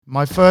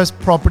My first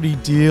property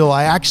deal,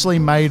 I actually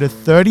made a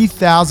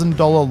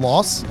 $30,000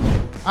 loss.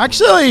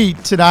 Actually,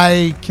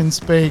 today can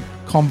speak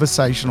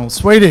conversational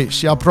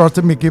Swedish. Jag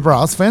pratar mycket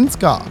bra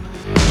svenska.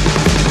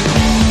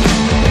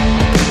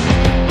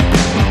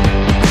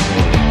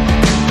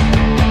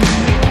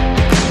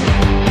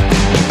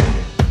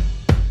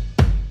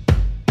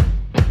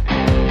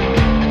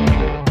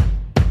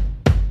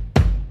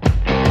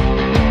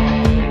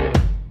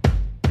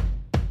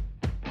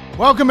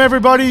 Welcome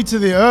everybody to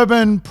the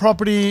Urban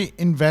Property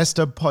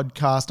Investor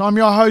Podcast. I'm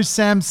your host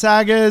Sam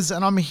Saggers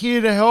and I'm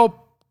here to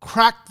help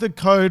crack the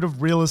code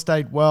of real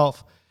estate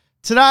wealth.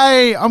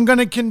 Today I'm going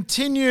to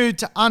continue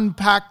to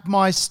unpack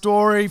my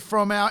story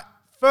from our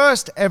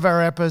first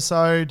ever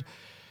episode.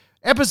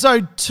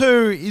 Episode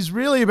 2 is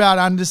really about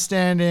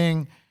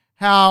understanding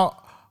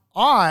how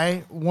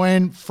I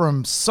went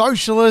from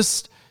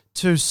socialist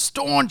to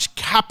staunch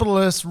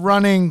capitalist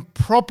running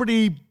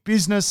property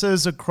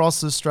businesses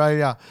across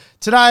Australia.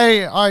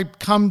 Today, I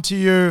come to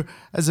you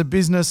as a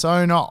business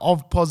owner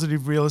of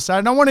Positive Real Estate,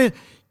 and I want to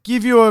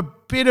give you a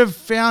bit of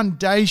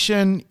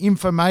foundation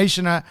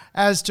information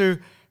as to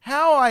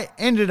how I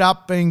ended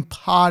up being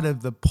part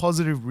of the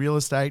Positive Real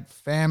Estate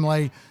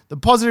family, the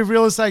Positive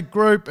Real Estate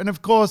Group, and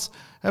of course,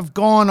 have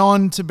gone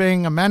on to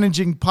being a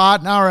managing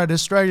partner at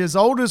Australia's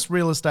oldest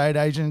real estate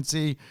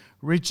agency,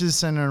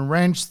 Richardson and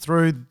Wrench,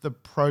 through the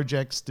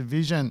projects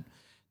division.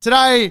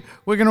 Today,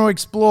 we're going to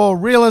explore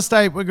real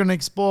estate. We're going to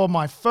explore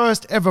my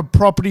first ever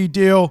property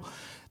deal,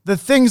 the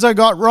things I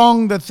got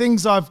wrong, the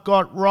things I've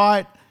got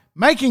right,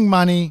 making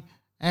money,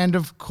 and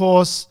of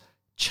course,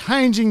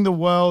 changing the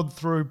world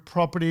through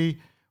property,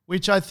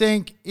 which I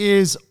think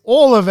is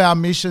all of our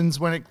missions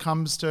when it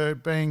comes to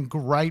being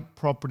great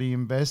property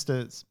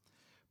investors.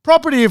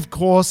 Property, of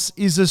course,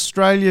 is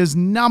Australia's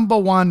number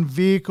one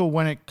vehicle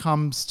when it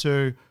comes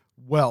to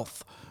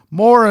wealth.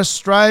 More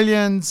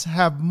Australians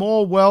have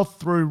more wealth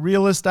through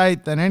real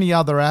estate than any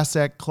other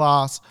asset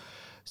class.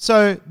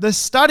 So the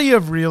study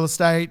of real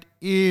estate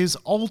is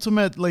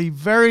ultimately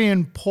very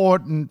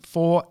important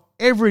for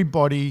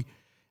everybody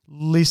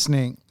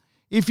listening.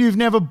 If you've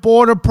never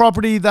bought a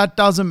property, that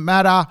doesn't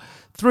matter.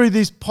 Through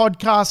this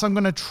podcast, I'm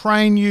going to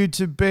train you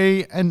to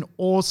be an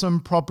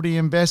awesome property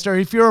investor.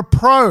 If you're a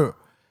pro,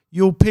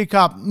 you'll pick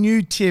up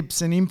new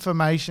tips and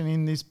information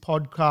in this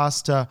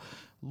podcast to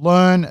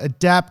learn,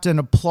 adapt, and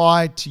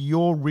apply to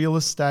your real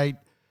estate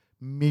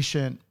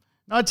mission.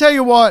 Now, I tell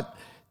you what,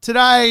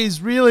 today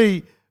is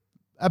really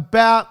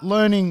about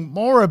learning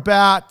more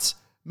about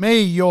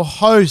me, your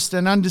host,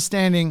 and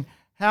understanding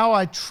how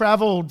I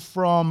traveled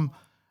from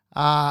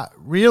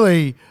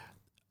the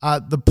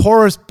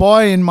poorest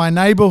boy in my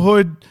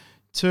neighborhood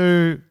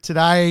to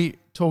today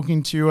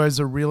talking to you as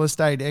a real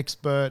estate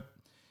expert.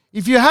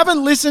 If you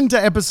haven't listened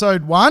to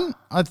episode 1,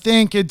 I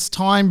think it's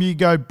time you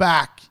go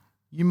back.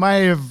 You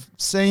may have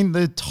seen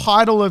the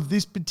title of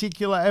this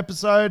particular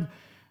episode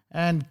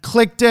and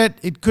clicked it.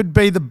 It could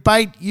be the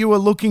bait you were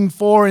looking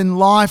for in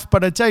life,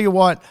 but I tell you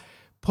what,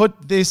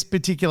 put this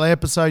particular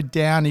episode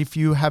down if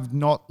you have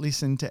not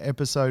listened to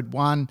episode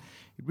 1.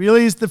 It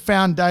really is the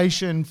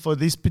foundation for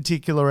this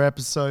particular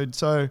episode.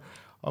 So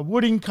I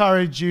would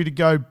encourage you to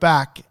go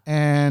back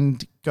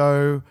and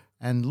go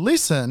and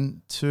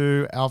listen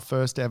to our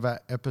first ever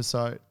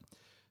episode.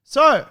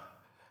 So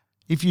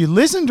if you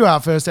listened to our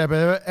first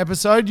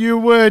episode, you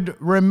would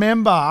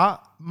remember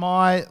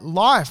my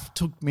life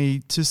took me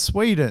to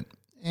Sweden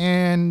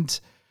and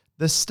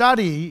the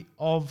study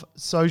of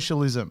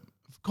socialism.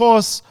 Of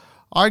course,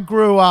 I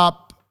grew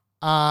up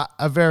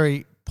a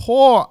very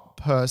poor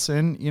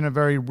person in a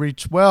very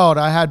rich world.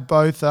 I had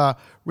both a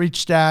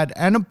rich dad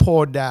and a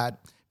poor dad.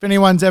 If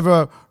anyone's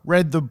ever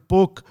read the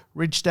book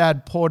Rich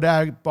Dad, Poor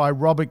Dad by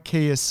Robert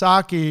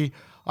Kiyosaki,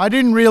 I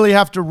didn't really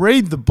have to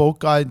read the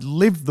book, I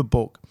lived the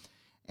book.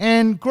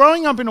 And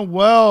growing up in a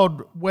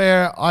world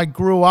where I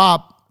grew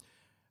up,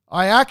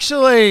 I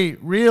actually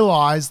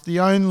realized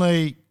the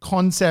only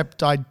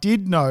concept I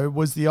did know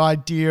was the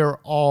idea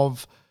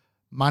of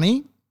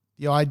money,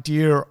 the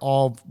idea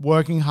of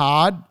working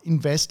hard,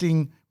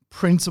 investing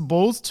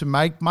principles to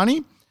make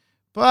money.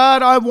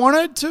 But I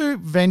wanted to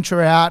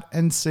venture out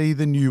and see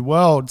the new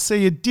world,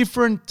 see a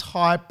different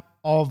type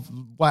of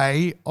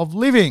way of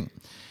living.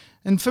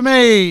 And for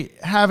me,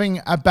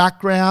 having a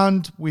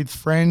background with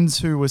friends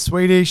who were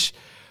Swedish,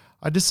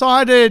 I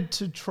decided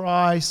to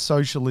try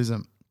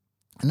socialism.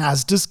 And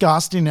as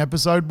discussed in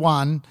episode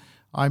 1,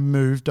 I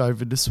moved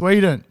over to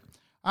Sweden.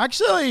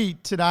 Actually,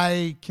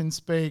 today can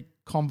speak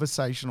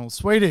conversational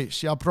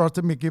Swedish. Jag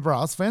pratar mycket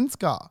bra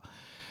svenska.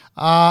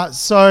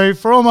 So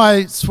for all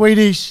my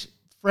Swedish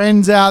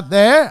friends out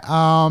there,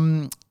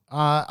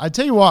 I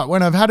tell you what,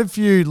 when I've had a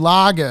few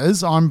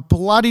lagers, I'm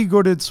bloody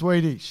good at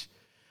Swedish.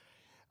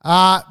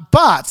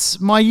 But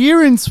my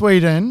year in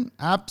Sweden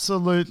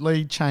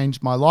absolutely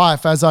changed my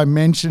life. As I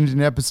mentioned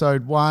in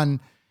episode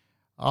 1,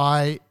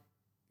 I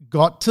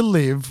got to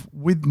live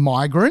with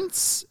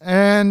migrants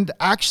and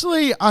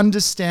actually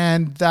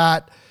understand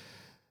that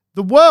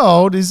the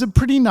world is a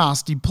pretty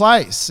nasty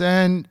place.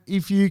 And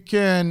if you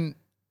can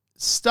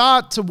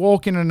start to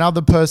walk in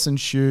another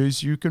person's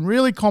shoes, you can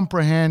really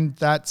comprehend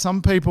that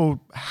some people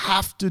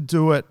have to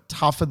do it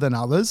tougher than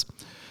others,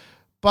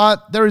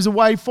 but there is a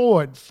way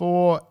forward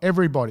for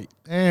everybody.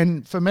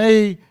 And for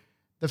me,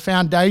 the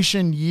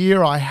foundation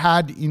year I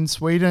had in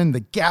Sweden,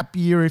 the gap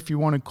year, if you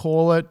want to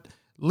call it,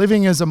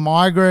 living as a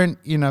migrant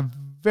in a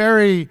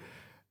very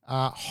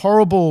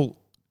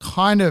horrible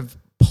kind of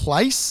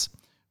place,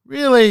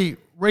 really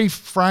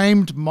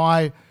reframed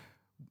my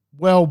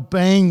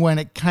well-being when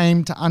it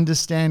came to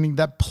understanding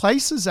that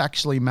places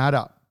actually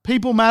matter.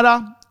 People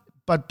matter,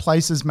 but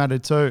places matter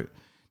too.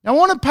 Now, I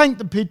want to paint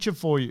the picture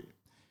for you.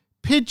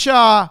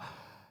 Picture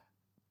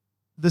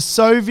the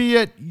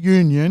Soviet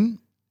Union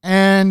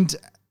and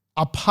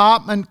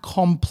apartment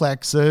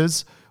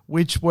complexes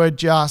which were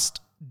just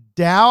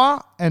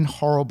dour and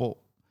horrible.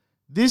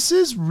 This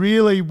is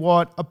really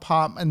what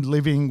apartment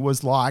living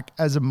was like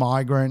as a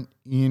migrant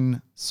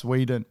in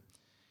Sweden.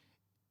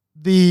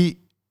 The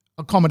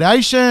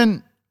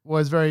accommodation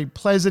was very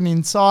pleasant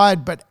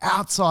inside, but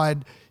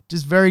outside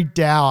just very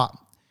dour.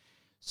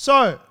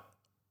 So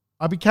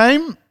I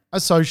became a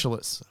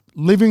socialist,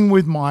 living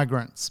with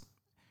migrants.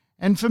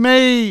 And for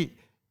me,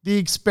 the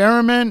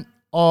experiment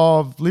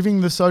of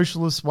living the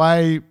socialist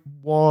way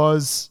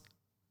was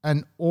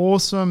an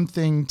awesome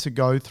thing to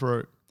go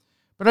through.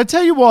 But I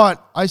tell you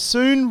what, I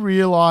soon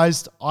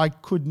realized I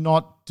could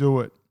not do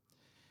it.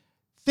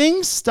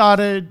 Things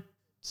started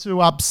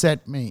to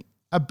upset me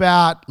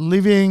about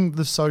living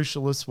the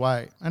socialist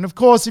way. And of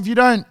course, if you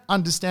don't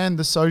understand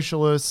the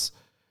socialist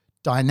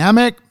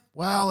dynamic,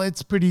 well,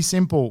 it's pretty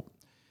simple.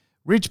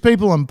 Rich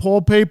people and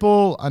poor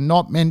people are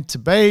not meant to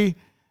be.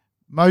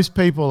 Most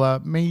people are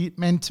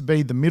meant to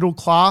be the middle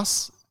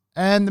class,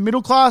 and the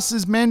middle class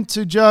is meant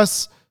to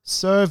just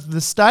serve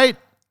the state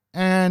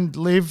and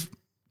live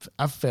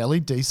a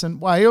fairly decent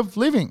way of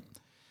living.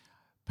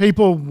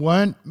 People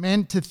weren't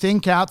meant to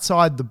think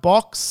outside the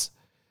box.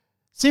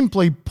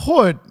 Simply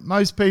put,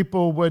 most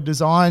people were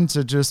designed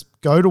to just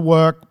go to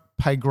work,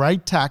 pay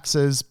great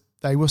taxes.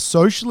 They were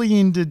socially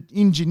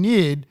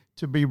engineered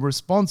to be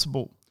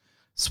responsible.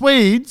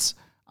 Swedes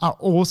are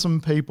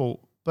awesome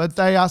people, but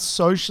they are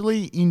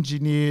socially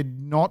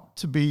engineered not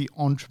to be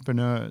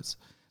entrepreneurs.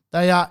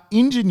 They are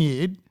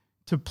engineered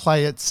to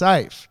play it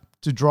safe,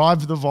 to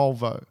drive the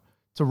Volvo,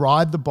 to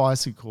ride the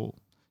bicycle,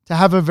 to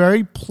have a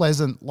very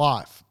pleasant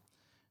life.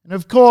 And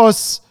of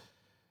course,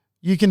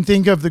 you can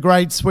think of the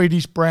great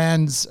Swedish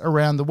brands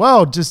around the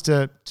world just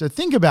to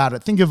think about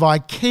it. Think of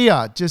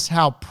IKEA, just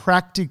how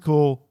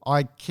practical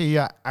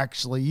IKEA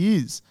actually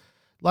is.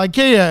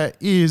 IKEA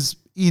is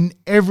in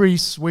every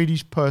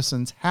Swedish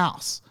person's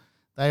house.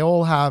 They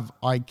all have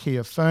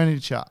IKEA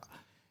furniture.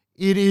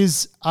 It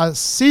is a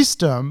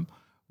system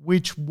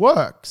which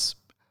works,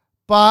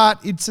 but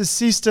it's a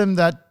system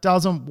that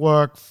doesn't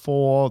work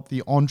for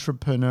the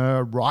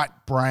entrepreneur, right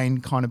brain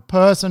kind of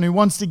person who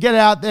wants to get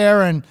out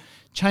there and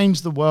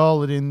change the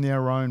world in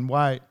their own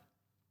way.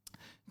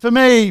 For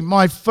me,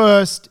 my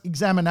first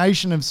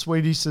examination of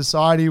Swedish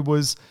society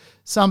was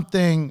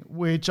something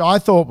which I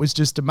thought was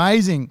just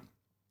amazing.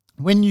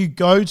 When you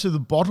go to the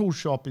bottle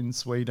shop in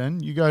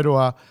Sweden, you go to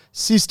a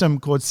system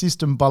called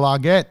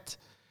Systembolaget,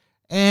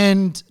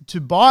 and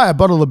to buy a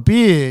bottle of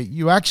beer,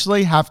 you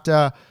actually have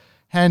to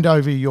hand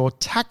over your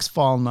tax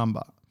file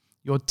number.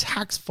 Your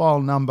tax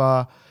file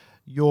number,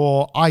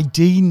 your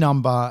ID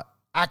number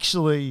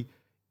actually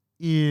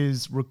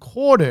is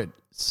recorded.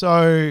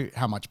 So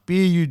how much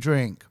beer you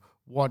drink,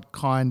 what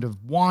kind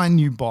of wine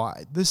you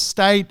buy. The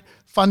state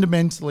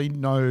fundamentally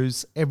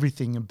knows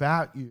everything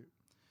about you.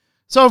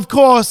 So of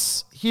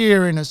course,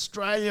 here in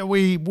Australia,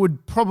 we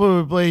would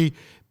probably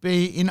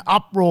be in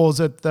uproars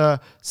at the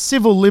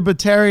civil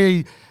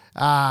libertarian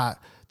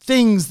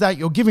things that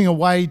you're giving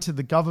away to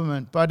the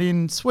government. But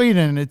in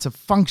Sweden, it's a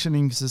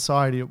functioning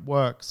society. It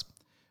works.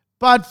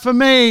 But for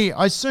me,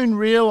 I soon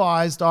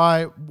realized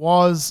I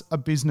was a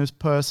business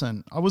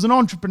person. I was an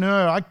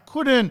entrepreneur. I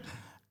couldn't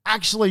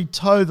actually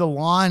toe the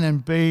line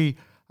and be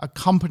a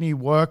company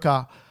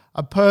worker,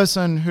 a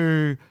person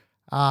who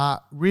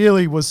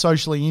really was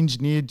socially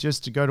engineered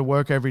just to go to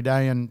work every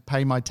day and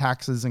pay my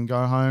taxes and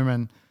go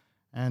home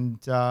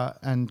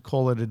and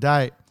call it a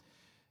day.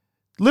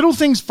 Little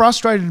things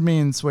frustrated me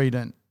in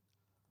Sweden.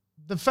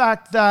 The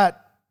fact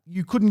that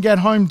you couldn't get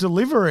home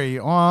delivery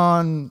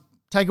on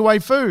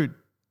takeaway food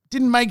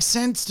didn't make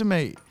sense to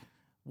me.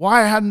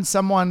 Why hadn't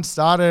someone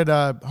started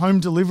a home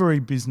delivery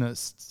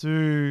business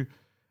to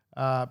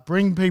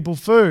bring people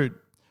food?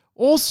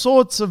 All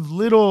sorts of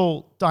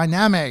little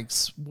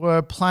dynamics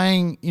were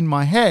playing in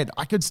my head.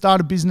 I could start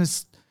a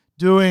business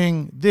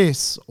doing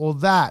this or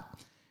that.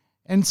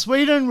 And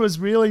Sweden was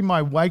really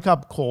my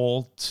wake-up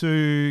call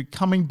to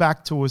coming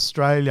back to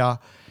Australia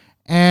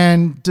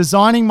and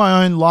designing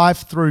my own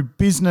life through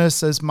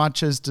business as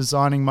much as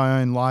designing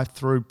my own life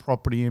through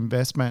property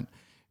investment.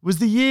 It was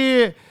the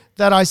year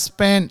that I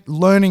spent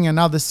learning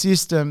another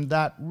system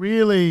that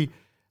really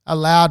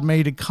allowed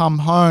me to come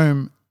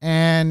home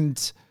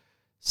and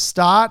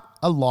start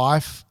a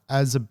life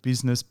as a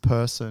business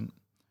person.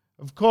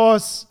 Of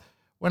course,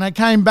 when I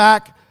came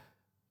back,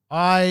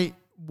 I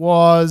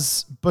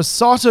was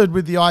besotted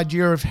with the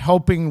idea of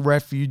helping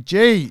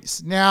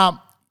refugees.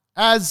 Now,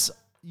 as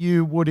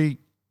you would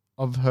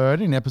have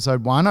heard in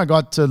episode 1, I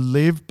got to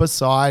live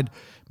beside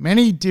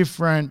many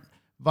different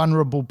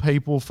vulnerable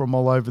people from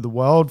all over the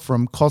world,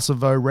 from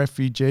Kosovo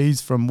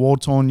refugees, from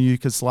war-torn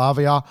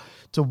Yugoslavia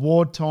to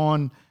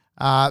war-torn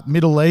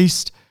Middle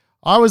East.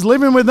 I was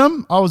living with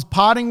them. I was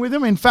partying with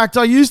them. In fact,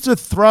 I used to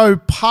throw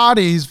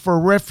parties for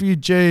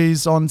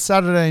refugees on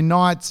Saturday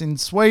nights in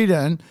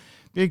Sweden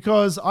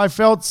because I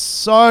felt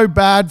so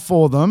bad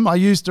for them. I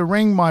used to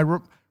ring my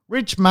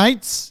rich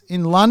mates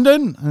in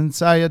London and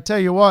say, I tell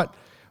you what,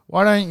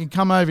 why don't you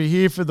come over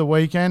here for the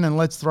weekend and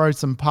let's throw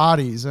some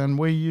parties? And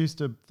we used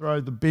to throw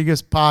the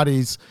biggest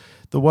parties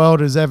the world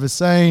has ever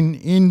seen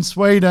in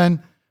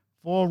Sweden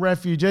for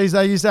refugees.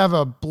 They used to have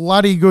a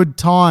bloody good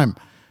time.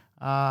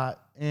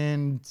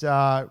 And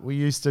we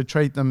used to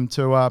treat them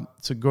to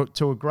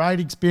a great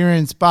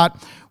experience. But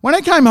when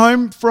I came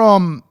home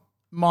from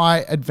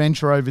my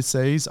adventure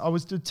overseas, I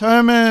was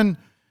determined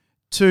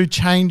to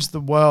change the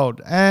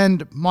world.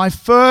 And my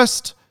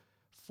first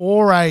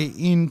foray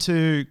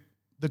into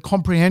the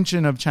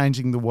comprehension of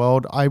changing the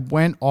world, I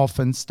went off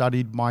and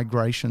studied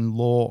migration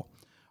law.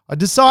 I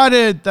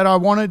decided that I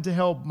wanted to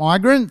help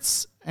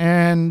migrants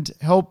and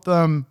help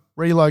them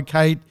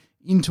relocate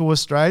into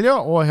Australia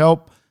or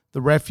help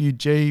the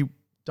refugee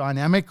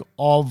dynamic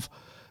of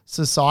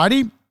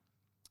society.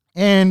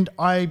 And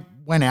I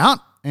went out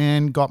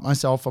and got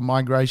myself a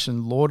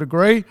migration law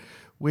degree,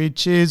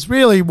 which is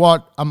really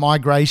what a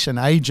migration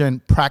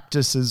agent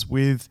practices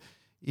with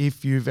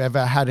if you've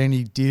ever had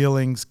any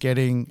dealings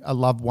getting a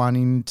loved one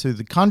into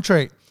the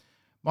country.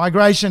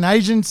 Migration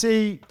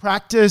agency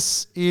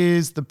practice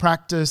is the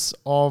practice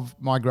of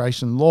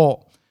migration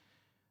law.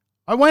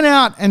 I went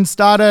out and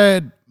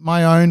started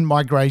my own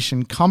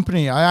migration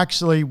company. I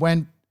actually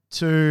went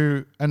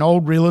to an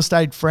old real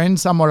estate friend,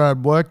 someone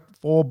I'd worked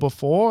for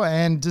before,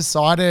 and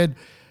decided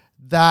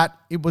that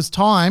it was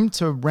time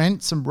to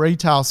rent some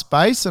retail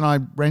space, and I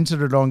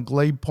rented it on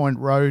Glebe Point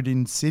Road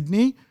in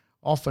Sydney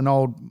off an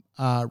old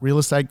real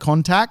estate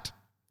contact.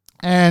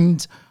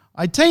 And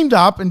I teamed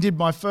up and did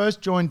my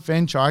first joint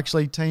venture. I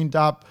actually teamed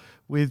up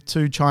with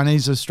 2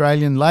 Chinese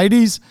Australian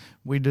ladies.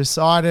 We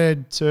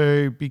decided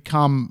to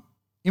become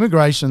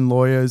immigration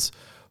lawyers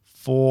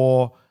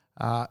for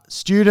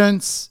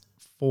students,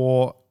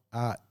 for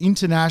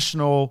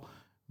international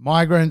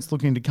migrants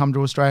looking to come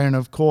to Australia, and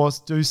of course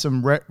do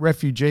some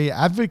refugee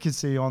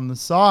advocacy on the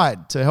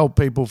side to help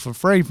people for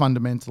free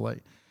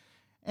fundamentally.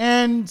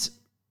 And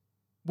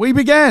we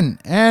began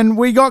and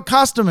we got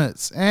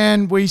customers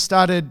and we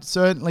started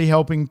certainly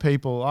helping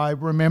people. I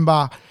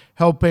remember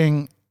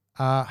helping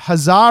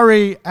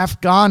Hazari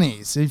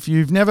Afghanis. If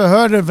you've never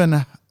heard of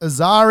an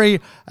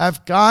Hazari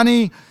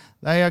Afghani,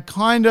 they are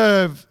kind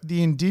of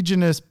the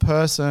indigenous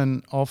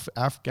person of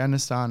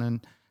Afghanistan,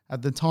 and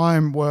at the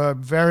time were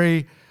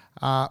very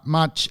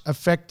much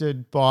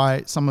affected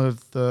by some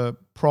of the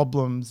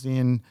problems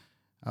in,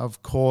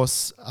 of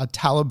course, a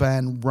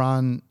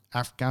Taliban-run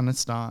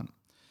Afghanistan.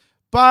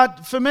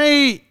 But for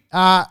me,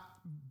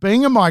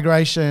 being a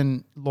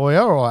migration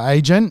lawyer or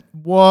agent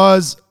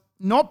was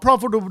not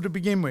profitable to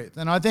begin with.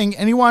 And I think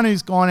anyone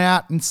who's gone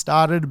out and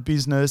started a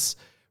business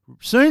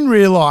soon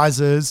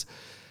realizes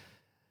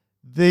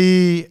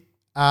the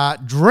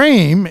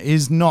dream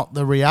is not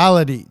the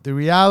reality. The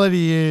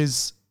reality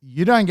is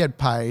you don't get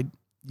paid,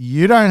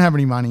 you don't have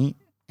any money,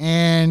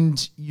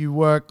 and you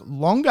work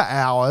longer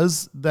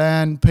hours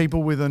than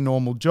people with a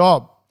normal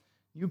job.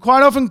 You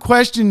quite often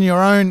question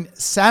your own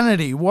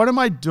sanity. What am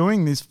I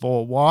doing this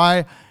for?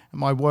 Why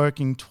am I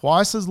working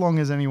twice as long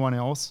as anyone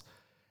else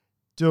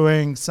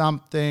doing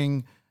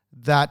something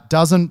that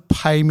doesn't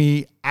pay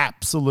me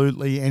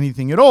absolutely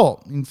anything at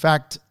all? In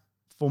fact,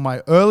 for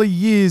my early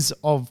years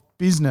of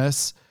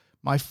business,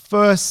 my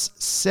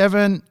first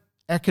 7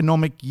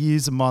 economic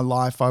years of my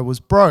life, I was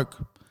broke.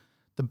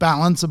 The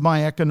balance of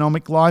my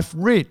economic life,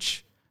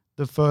 rich.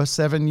 The first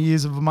 7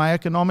 years of my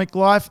economic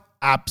life,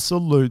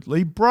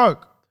 absolutely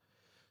broke.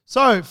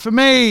 So for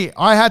me,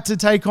 I had to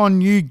take on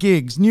new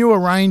gigs, new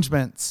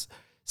arrangements.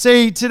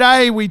 See,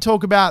 today we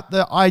talk about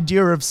the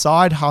idea of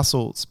side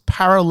hustles,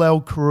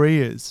 parallel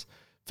careers.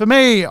 For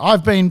me,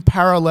 I've been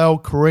parallel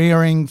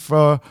careering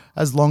for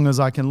as long as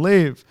I can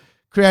live,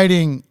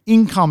 creating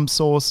income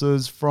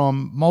sources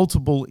from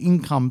multiple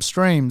income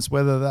streams,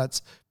 whether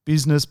that's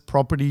business,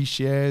 property,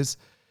 shares.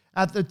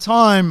 At the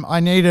time,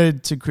 I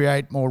needed to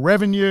create more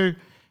revenue,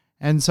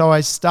 and so I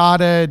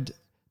started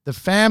the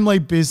family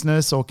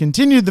business, or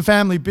continued the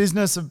family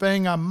business of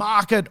being a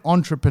market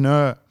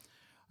entrepreneur.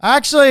 I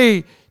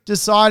actually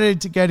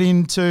decided to get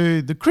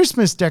into the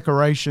Christmas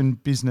decoration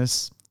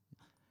business,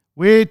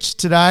 which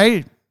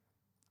today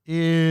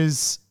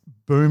is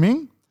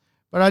booming.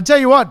 But I tell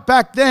you what,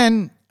 back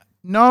then,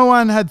 no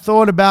one had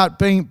thought about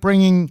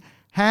bringing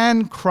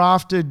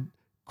handcrafted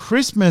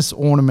Christmas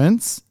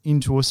ornaments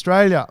into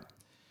Australia.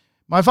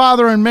 My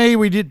father and me,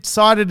 we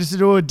decided to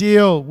do a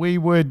deal. We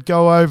would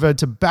go over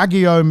to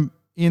Baguio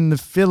in the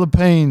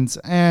Philippines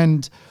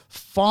and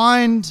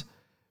find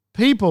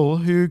people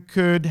who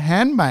could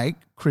hand make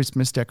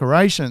Christmas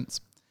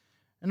decorations.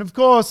 And of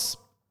course,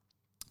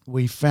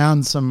 we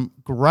found some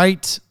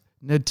great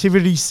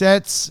nativity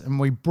sets and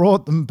we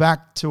brought them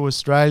back to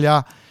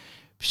Australia,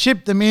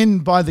 shipped them in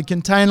by the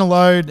container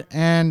load,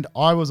 and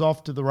I was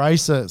off to the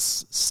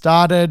races.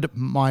 Started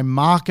my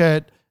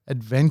market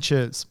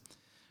adventures.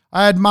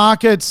 I had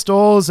market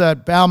stalls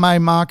at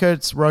Balmain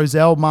markets,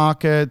 Rozelle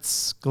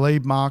markets,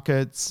 Glebe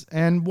markets,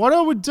 and what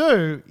I would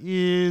do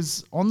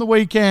is on the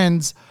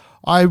weekends,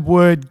 I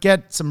would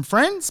get some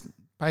friends,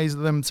 pay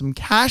them some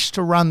cash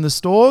to run the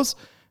stores,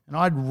 and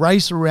I'd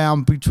race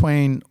around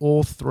between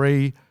all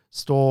three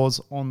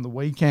stores on the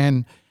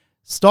weekend,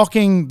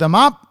 stocking them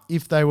up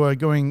if they were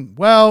going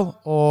well,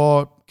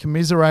 or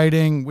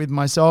commiserating with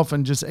myself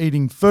and just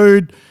eating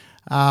food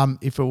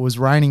if it was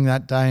raining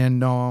that day and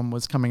no one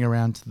was coming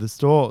around to the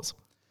stores.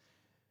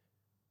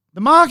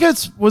 The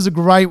markets was a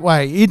great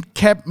way. It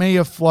kept me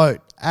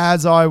afloat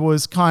as I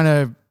was kind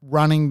of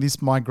running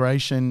this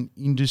migration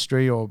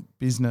industry or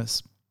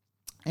business.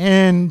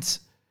 And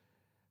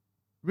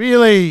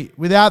really,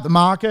 without the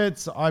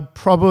markets, I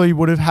probably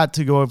would have had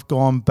to have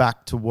gone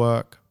back to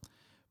work.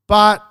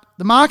 But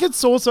the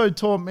markets also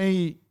taught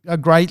me a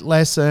great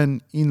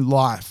lesson in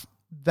life,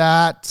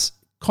 that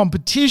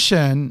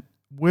competition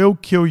will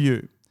kill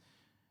you.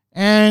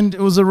 And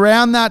it was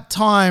around that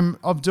time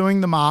of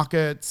doing the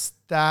markets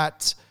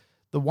that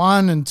the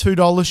 $1 and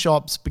 $2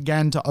 shops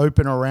began to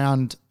open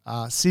around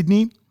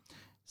Sydney,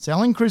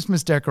 selling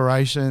Christmas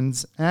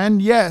decorations.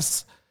 And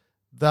yes,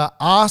 the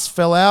arse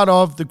fell out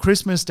of the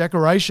Christmas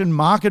decoration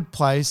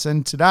marketplace,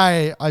 and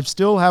today I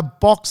still have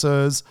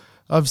boxes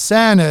of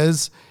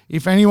Santas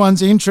if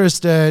anyone's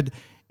interested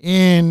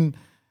in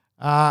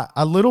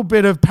a little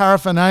bit of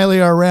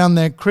paraphernalia around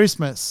their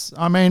Christmas.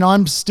 I mean,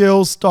 I'm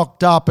still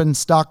stocked up and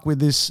stuck with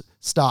this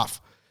stuff.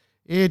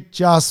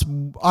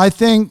 I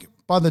think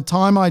by the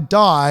time I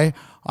die,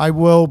 I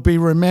will be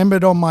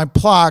remembered on my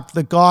plaque,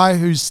 the guy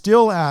who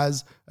still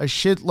has a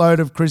shitload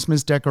of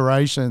Christmas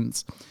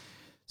decorations.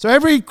 So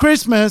every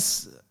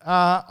Christmas,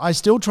 I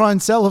still try and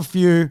sell a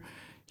few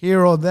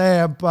here or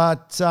there,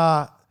 but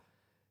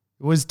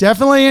it was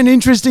definitely an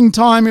interesting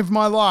time of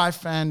my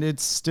life, and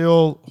it's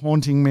still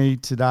haunting me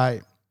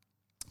today.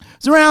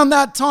 So around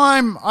that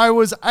time, I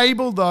was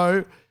able,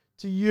 though,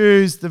 to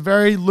use the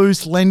very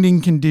loose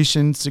lending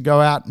conditions to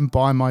go out and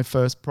buy my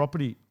first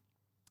property.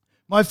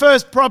 My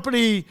first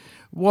property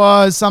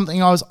was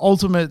something I was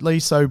ultimately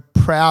so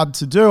proud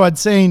to do. I'd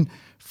seen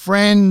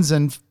friends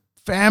and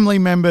family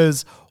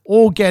members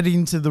all get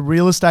into the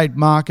real estate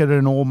market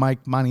and all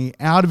make money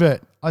out of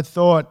it. I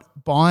thought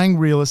buying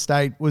real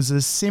estate was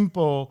as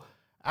simple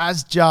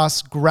as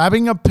just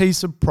grabbing a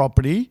piece of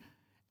property,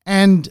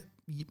 and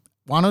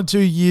 1 or 2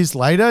 years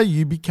later,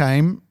 you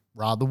became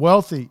rather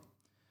wealthy.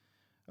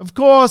 Of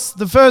course,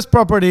 the first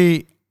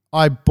property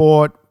I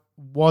bought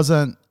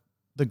wasn't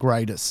the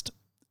greatest.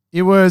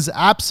 It was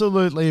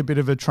absolutely a bit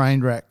of a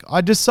train wreck.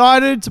 I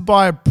decided to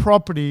buy a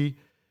property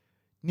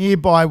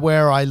nearby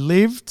where I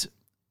lived,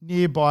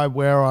 nearby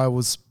where I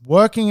was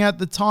working at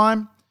the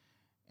time,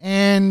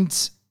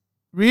 and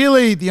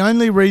really the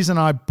only reason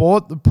I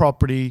bought the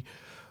property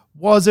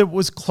was it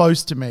was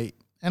close to me.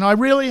 And I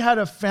really had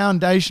a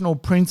foundational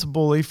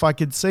principle: if I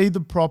could see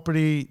the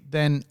property,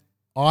 then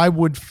I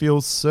would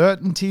feel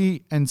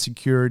certainty and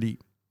security.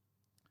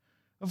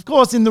 Of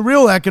course, in the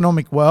real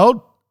economic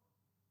world,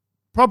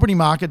 property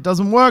market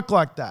doesn't work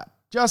like that.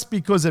 Just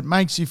because it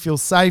makes you feel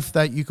safe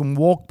that you can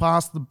walk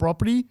past the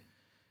property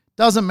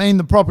doesn't mean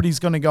the property is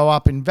going to go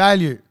up in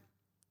value.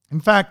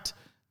 In fact,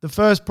 the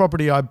first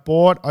property I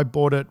bought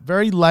it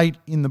very late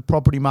in the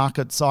property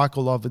market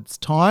cycle of its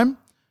time.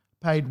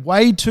 Paid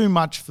way too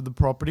much for the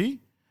property.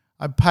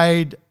 I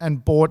paid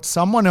and bought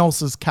someone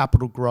else's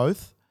capital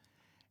growth,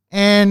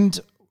 and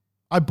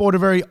I bought a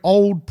very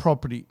old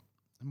property.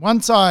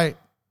 Once I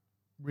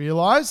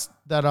realized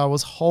that I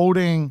was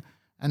holding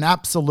an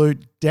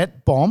absolute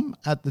debt bomb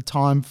at the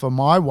time for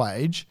my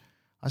wage,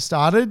 I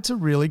started to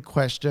really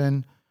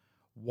question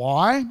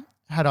why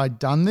had I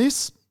done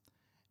this,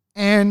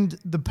 and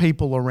the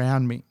people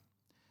around me.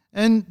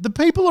 And the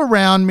people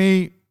around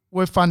me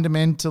were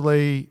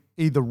fundamentally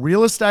either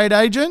real estate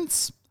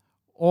agents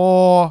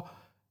or,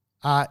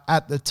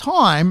 at the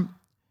time,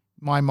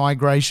 my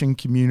migration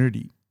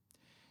community.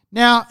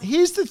 Now,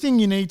 here's the thing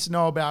you need to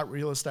know about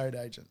real estate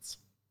agents.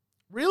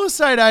 Real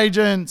estate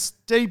agents,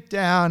 deep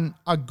down,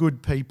 are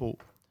good people,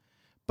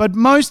 but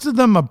most of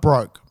them are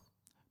broke.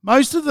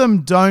 Most of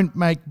them don't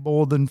make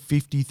more than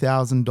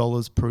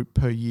 $50,000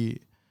 per year.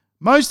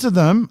 Most of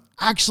them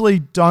actually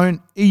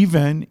don't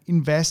even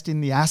invest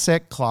in the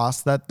asset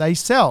class that they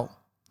sell.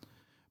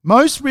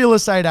 Most real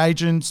estate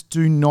agents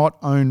do not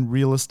own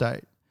real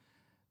estate.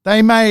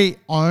 They may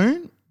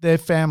own their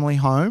family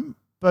home,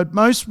 but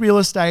most real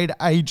estate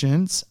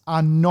agents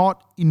are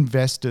not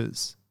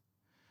investors.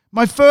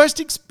 My first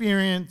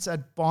experience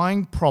at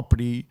buying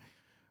property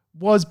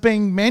was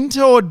being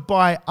mentored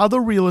by other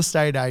real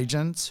estate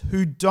agents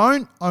who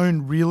don't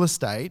own real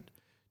estate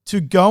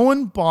to go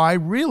and buy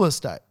real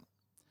estate.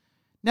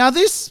 Now,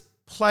 this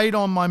played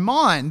on my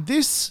mind.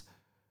 This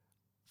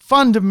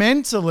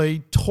fundamentally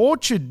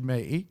tortured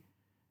me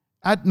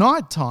at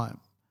nighttime.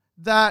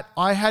 That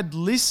I had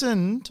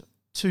listened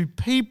to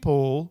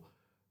people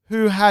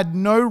who had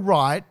no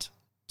right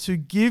to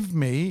give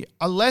me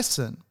a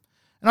lesson.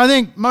 And I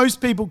think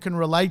most people can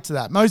relate to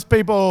that. Most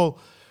people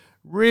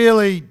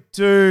really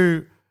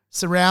do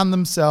surround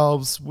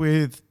themselves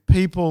with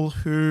people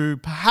who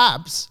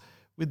perhaps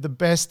with the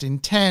best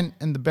intent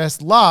and the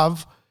best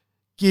love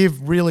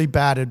give really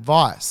bad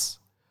advice.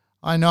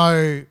 I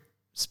know,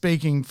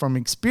 speaking from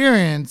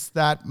experience,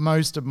 that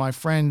most of my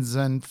friends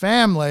and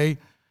family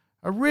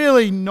are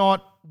really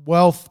not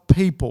wealth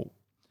people.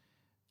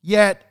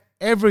 Yet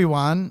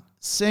everyone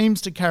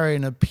seems to carry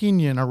an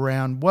opinion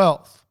around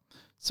wealth.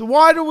 So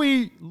why do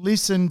we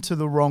listen to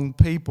the wrong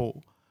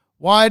people?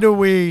 Why do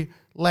we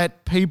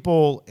let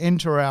people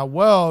enter our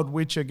world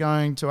which are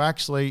going to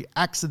actually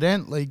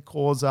accidentally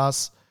cause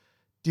us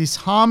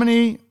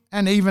disharmony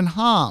and even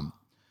harm?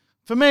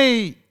 For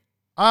me,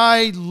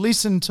 I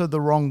listened to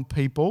the wrong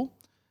people,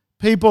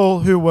 people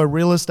who were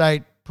real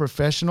estate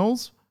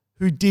professionals,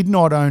 who did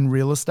not own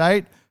real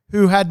estate,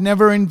 who had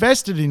never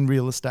invested in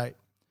real estate.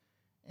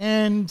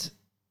 And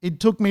it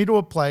took me to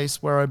a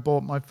place where I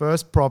bought my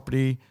first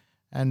property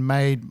and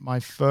made my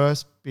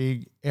first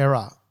big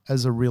error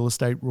as a real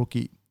estate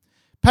rookie.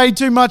 Paid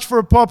too much for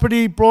a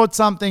property, bought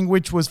something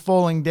which was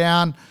falling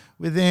down.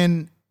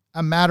 Within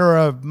a matter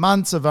of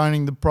months of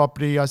owning the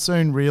property, I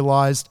soon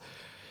realized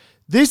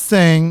this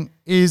thing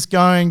is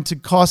going to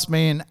cost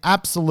me an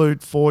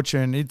absolute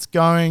fortune. It's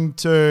going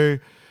to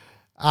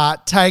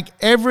take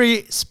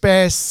every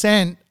spare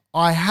cent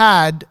I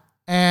had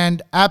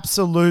and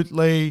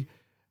absolutely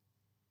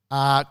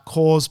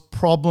cause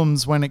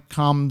problems when it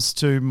comes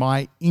to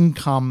my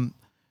income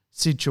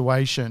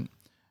situation.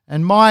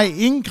 And my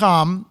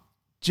income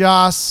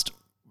just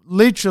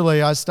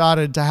literally, I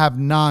started to have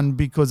none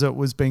because it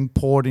was being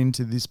poured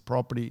into this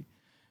property.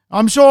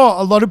 I'm sure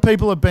a lot of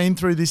people have been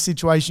through this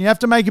situation. You have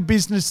to make a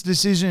business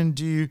decision.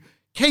 Do you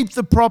keep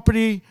the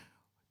property?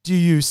 Do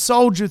you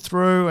soldier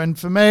through? And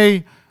for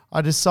me,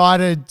 I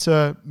decided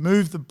to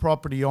move the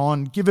property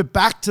on, give it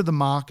back to the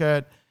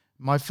market.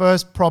 My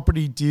first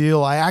property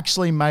deal, I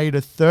actually made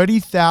a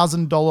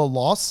 $30,000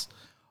 loss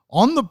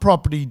on the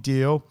property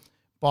deal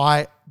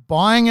by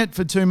buying it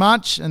for too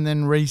much and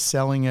then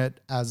reselling it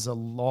as a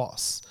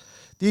loss.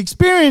 The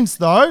experience,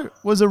 though,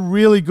 was a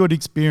really good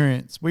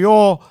experience. We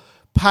all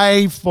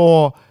pay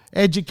for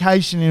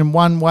education in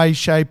one way,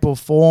 shape, or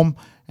form.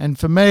 And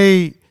for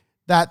me,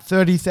 that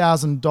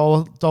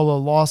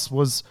 $30,000 loss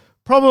was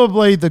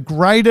probably the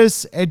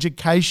greatest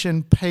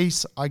education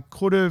piece I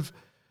could have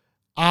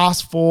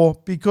asked for,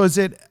 because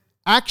it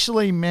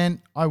actually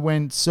meant I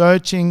went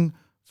searching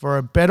for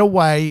a better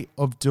way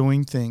of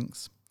doing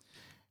things.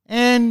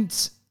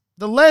 And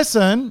the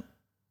lesson,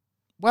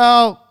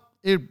 well,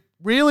 it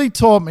really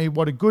taught me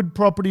what a good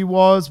property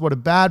was, what a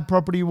bad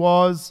property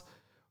was,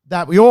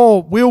 that we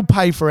all will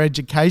pay for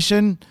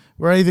education.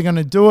 We're either going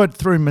to do it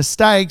through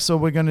mistakes or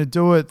we're going to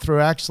do it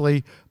through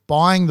actually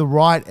buying the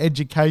right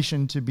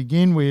education to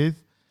begin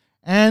with.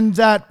 And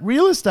that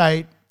real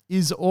estate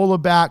is all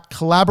about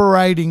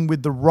collaborating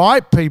with the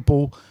right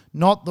people,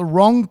 not the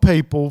wrong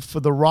people, for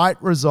the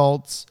right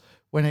results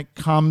when it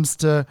comes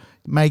to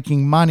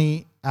making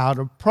money out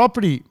of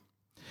property.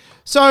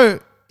 So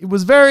it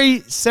was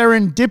very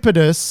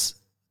serendipitous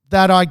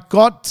that I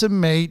got to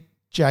meet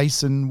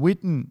Jason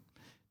Witten.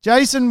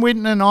 Jason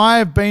Witten and I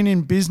have been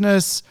in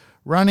business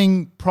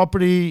running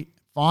property,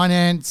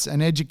 finance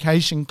and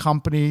education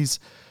companies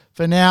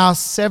for now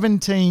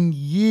 17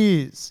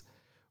 years.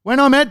 When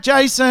I met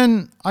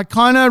Jason, I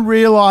kind of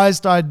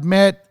realized I'd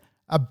met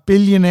a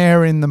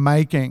billionaire in the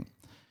making.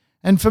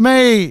 And for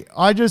me,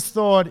 I just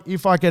thought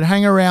if I could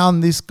hang around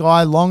this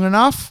guy long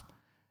enough,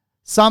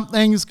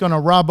 something's going to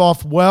rub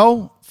off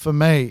well for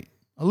me.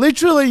 I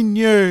literally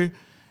knew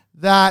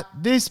that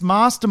this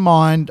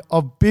mastermind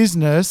of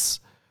business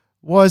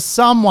was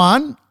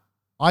someone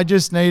I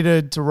just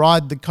needed to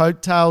ride the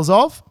coattails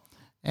of,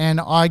 and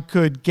I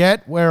could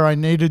get where I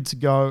needed to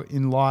go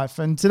in life.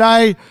 And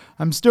today,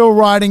 I'm still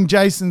riding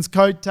Jason's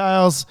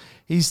coattails.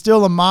 He's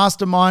still a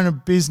mastermind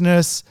of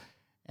business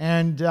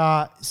and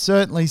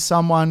certainly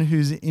someone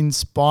who's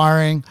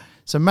inspiring.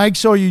 So make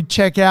sure you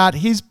check out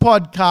his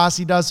podcast.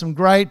 He does some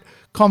great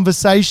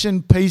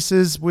conversation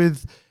pieces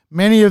with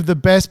many of the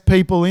best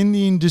people in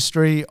the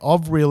industry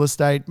of real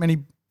estate, many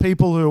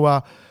people who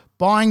are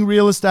buying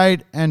real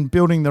estate and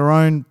building their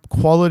own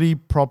quality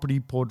property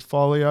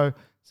portfolio.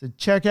 So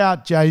check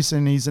out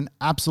Jason. He's an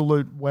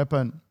absolute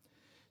weapon.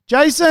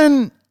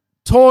 Jason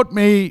taught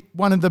me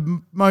one of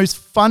the most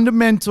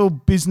fundamental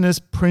business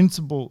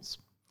principles.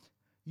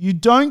 You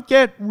don't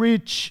get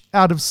rich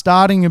out of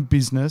starting a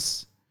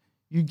business.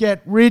 You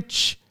get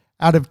rich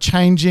out of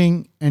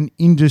changing an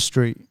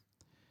industry.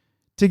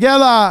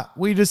 Together,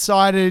 we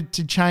decided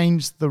to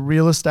change the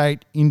real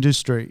estate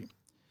industry.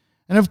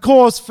 And of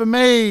course, for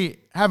me,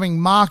 having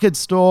market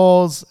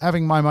stalls,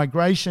 having my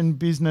migration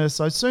business,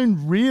 I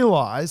soon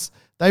realized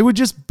they were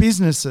just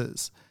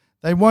businesses.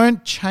 They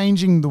weren't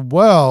changing the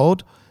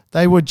world.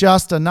 They were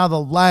just another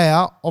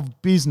layer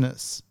of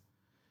business.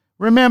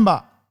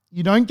 Remember,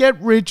 you don't get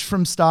rich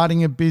from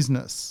starting a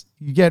business.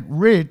 You get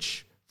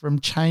rich from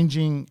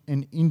changing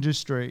an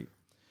industry.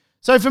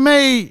 So for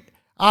me,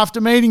 after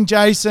meeting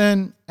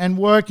Jason and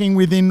working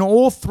within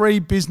all three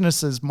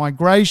businesses,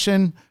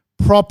 migration,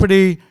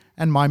 property,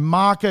 and my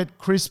market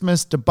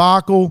Christmas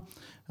debacle,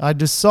 I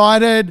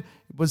decided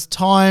it was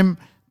time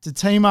to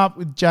team up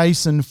with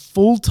Jason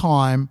full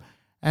time.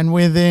 And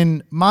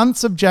within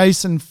months of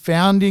Jason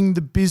founding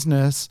the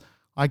business,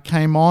 I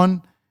came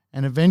on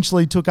and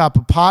eventually took up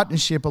a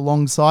partnership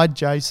alongside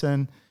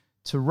Jason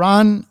to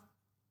run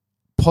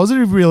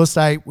Positive Real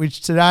Estate,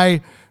 which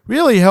today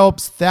really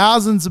helps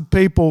thousands of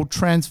people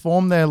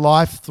transform their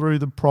life through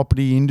the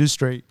property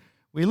industry.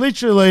 We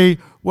literally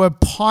were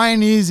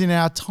pioneers in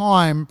our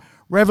time,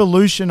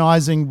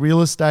 revolutionizing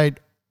real estate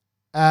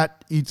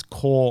at its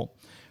core.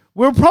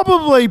 We're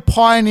probably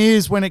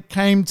pioneers when it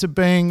came to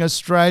being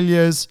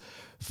Australia's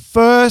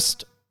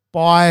first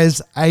buyer's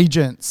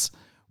agents.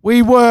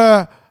 We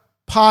were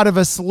part of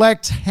a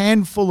select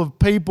handful of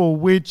people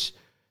which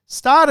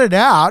started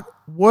out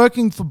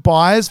working for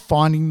buyers,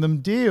 finding them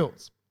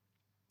deals.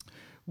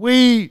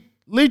 We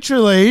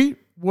literally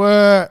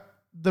were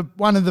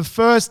one of the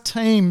first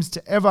teams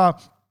to ever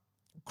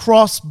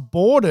cross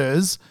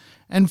borders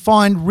and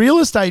find real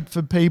estate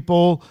for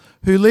people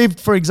who lived,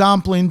 for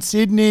example, in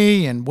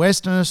Sydney and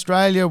Western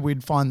Australia.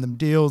 We'd find them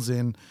deals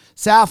in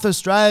South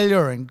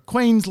Australia and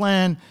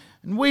Queensland.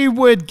 And we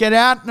would get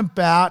out and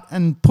about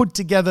and put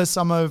together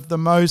some of the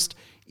most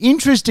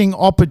interesting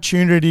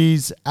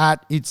opportunities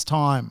at its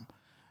time.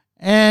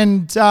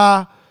 And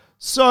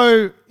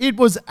so it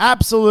was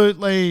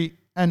absolutely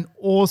an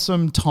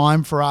awesome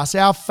time for us.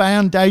 Our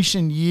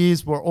foundation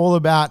years were all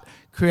about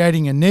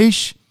creating a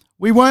niche.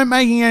 We weren't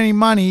making any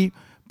money,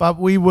 but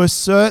we were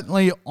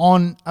certainly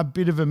on a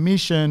bit of a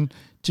mission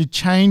to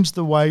change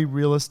the way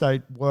real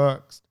estate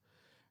works.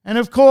 And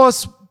of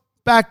course,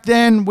 back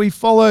then we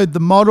followed the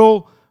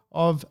model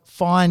of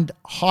find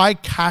high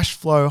cash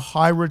flow,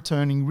 high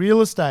returning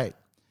real estate.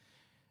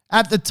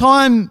 At the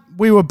time,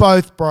 we were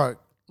both broke.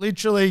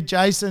 Literally,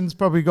 Jason's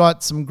probably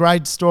got some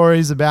great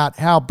stories about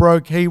how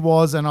broke he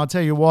was. And I'll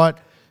tell you what,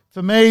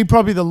 for me,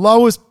 probably the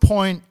lowest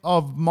point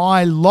of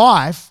my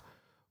life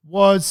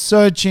was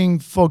searching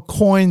for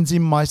coins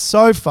in my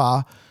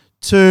sofa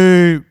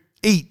to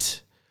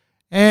eat.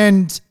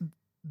 And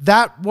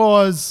that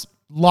was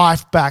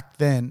life back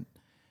then.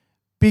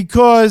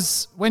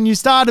 Because when you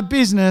start a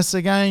business,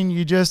 again,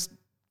 you just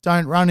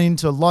don't run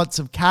into lots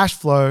of cash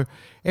flow.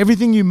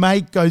 Everything you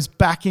make goes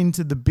back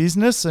into the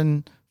business,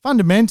 and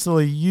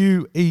fundamentally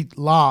you eat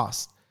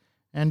last.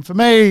 And for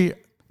me,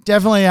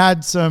 definitely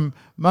had some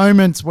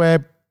moments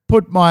where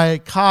put my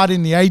card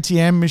in the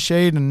ATM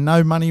machine and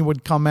no money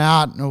would come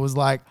out, and it was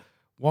like,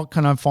 what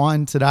can I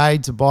find today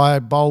to buy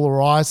a bowl of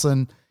rice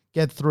and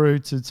get through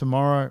to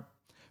tomorrow?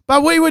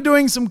 But we were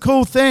doing some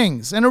cool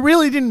things, and it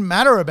really didn't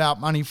matter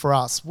about money for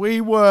us. We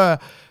were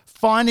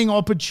finding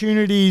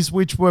opportunities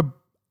which were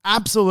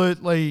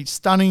absolutely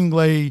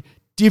stunningly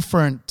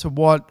different to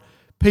what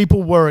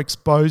people were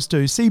exposed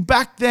to. See,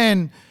 back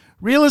then,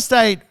 real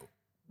estate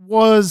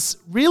was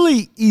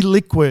really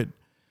illiquid.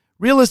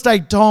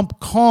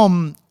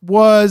 Realestate.com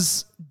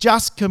was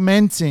just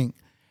commencing.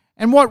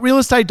 And what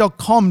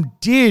realestate.com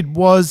did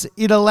was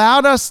it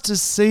allowed us to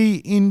see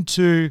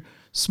into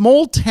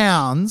small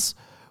towns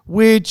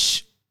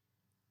which,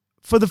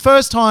 for the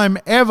first time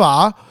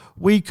ever,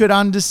 we could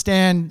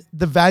understand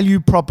the value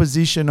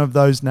proposition of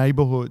those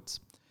neighborhoods.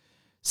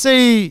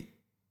 See,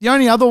 the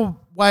only other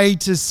way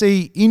to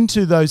see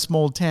into those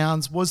small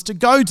towns was to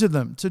go to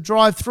them, to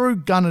drive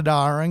through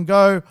Gunnedah and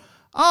go,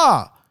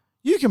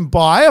 you can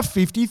buy a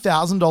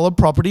 $50,000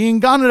 property in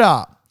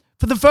Gunnedah.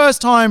 For the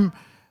first time,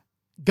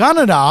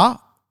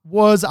 Gunnedah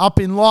was up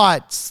in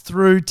lights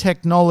through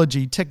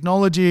technology.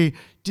 Technology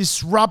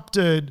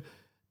disrupted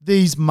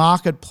these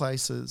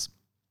marketplaces.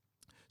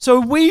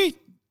 So we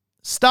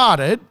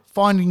started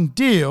finding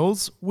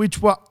deals which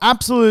were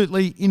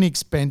absolutely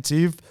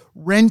inexpensive,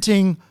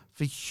 renting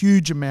for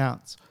huge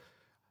amounts.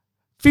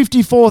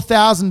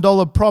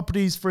 $54,000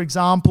 properties, for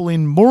example,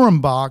 in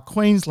Moranbah,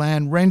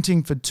 Queensland,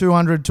 renting for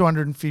 $200,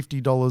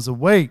 $250 a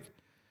week.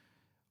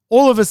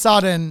 All of a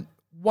sudden,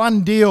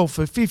 one deal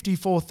for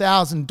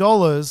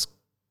 $54,000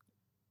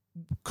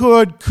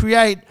 could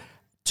create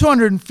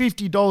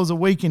 $250 a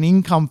week in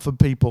income for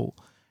people.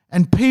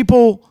 And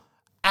people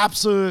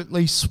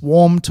absolutely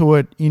swarmed to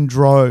it in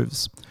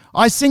droves.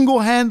 I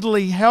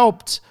single-handedly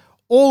helped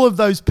all of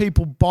those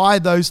people buy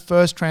those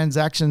first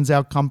transactions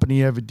our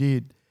company ever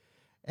did.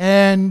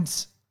 And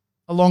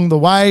along the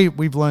way,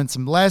 we've learned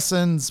some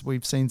lessons.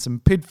 We've seen some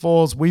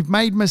pitfalls. We've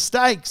made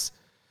mistakes.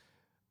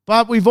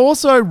 But we've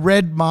also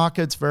read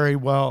markets very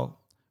well.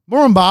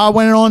 Moranbah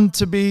went on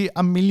to be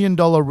 $1 million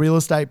real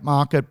estate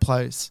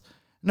marketplace.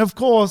 And of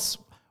course,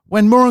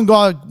 when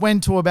Moranbah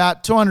went to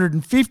about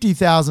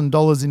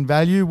 $250,000 in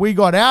value, we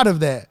got out of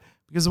there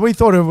because we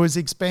thought it was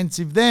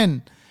expensive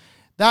then.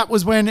 That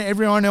was when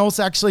everyone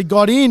else actually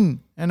got in.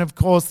 And of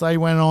course, they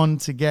went on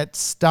to get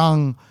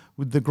stung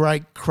with the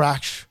great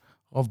crash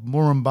of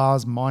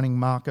Moranbah's mining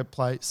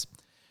marketplace.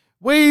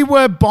 We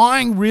were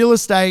buying real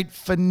estate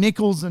for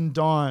nickels and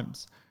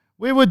dimes.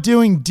 We were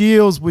doing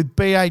deals with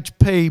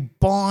BHP,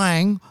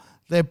 buying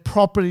their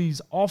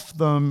properties off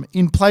them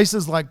in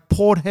places like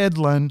Port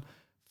Hedland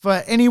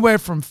for anywhere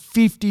from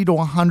 $50,000 to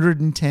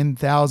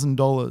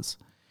 $110,000.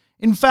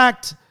 In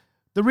fact,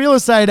 the real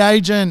estate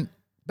agent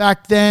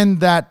back then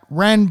that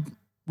ran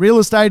real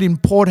estate in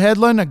Port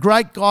Hedland, a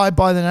great guy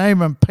by the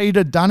name of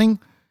Peter Dunning,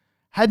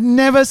 had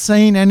never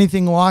seen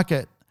anything like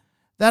it.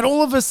 That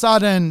all of a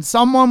sudden,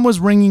 someone was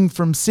ringing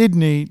from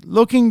Sydney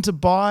looking to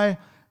buy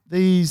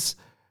these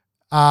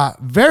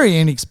very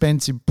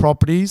inexpensive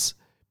properties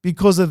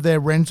because of their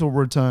rental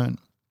return.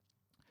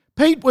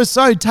 Pete was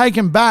so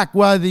taken back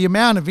by the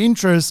amount of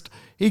interest,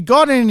 he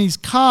got in his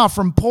car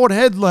from Port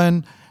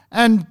Hedland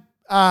and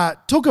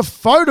took a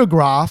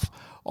photograph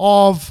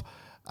of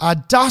a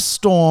dust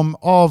storm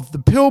of the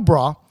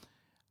Pilbara,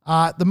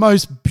 the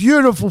most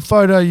beautiful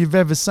photo you've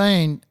ever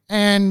seen,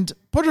 and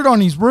put it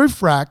on his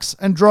roof racks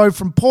and drove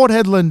from Port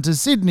Hedland to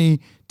Sydney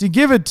to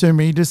give it to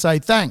me to say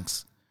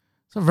thanks.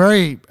 It's a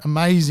very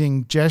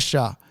amazing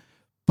gesture.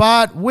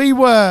 But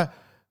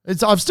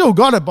I've still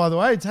got it, by the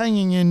way. It's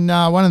hanging in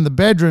one of the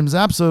bedrooms.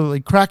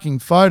 Absolutely cracking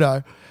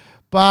photo.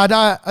 But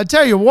I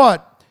tell you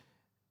what,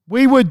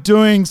 we were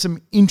doing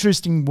some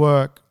interesting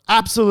work,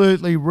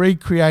 absolutely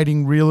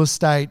recreating real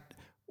estate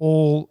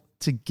all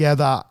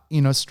together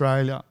in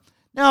Australia.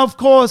 Now, of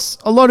course,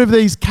 a lot of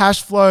these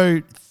cash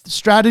flow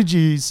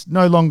strategies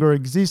no longer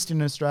exist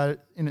in Australia.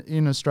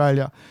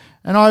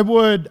 And I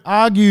would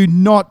argue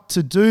not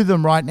to do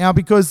them right now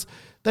because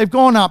they've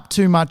gone up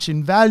too much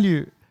in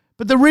value.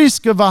 But the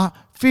risk of a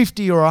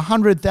 $50,000 or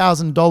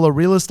 $100,000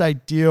 real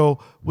estate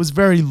deal was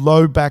very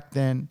low back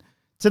then.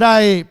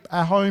 Today,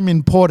 a home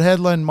in Port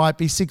Hedland might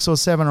be $600,000 or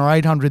 $700,000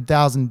 or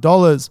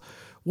 $800,000.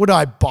 Would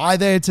I buy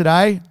there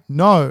today?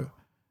 No.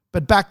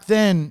 But back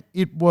then,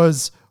 it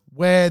was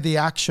where the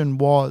action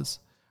was.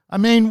 I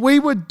mean, we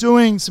were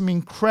doing some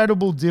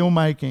incredible deal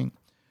making.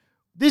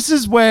 This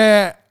is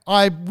where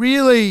I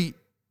really,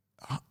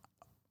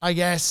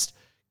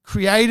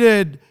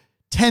 created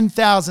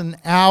 10,000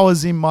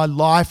 hours in my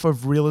life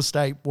of real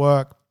estate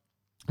work.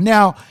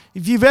 Now,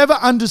 if you've ever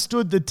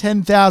understood the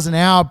 10,000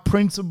 hour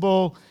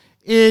principle,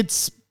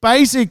 it's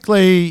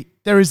basically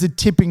there is a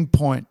tipping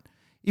point.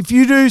 If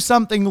you do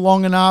something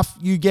long enough,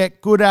 you get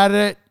good at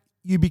it,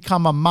 you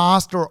become a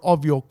master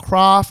of your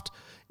craft,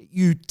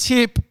 you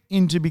tip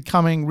into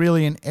becoming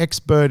really an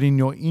expert in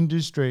your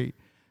industry.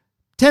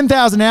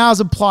 10,000 hours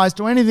applies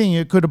to anything.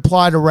 It could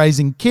apply to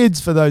raising kids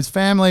for those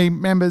family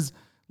members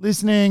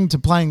listening, to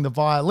playing the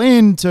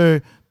violin,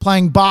 to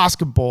playing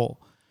basketball.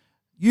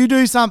 You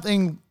do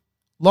something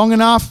long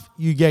enough,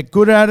 you get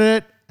good at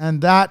it,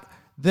 and that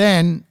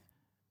then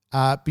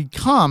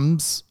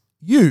becomes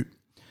you.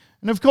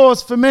 And of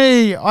course, for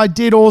me, I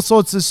did all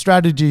sorts of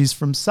strategies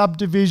from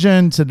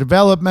subdivision to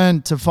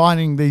development to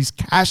finding these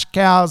cash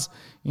cows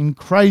in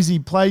crazy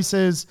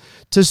places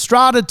to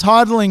strata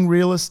titling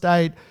real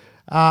estate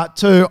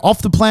to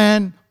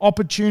off-the-plan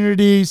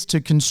opportunities to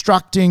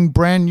constructing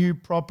brand new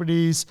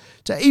properties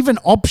to even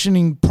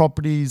optioning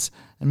properties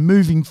and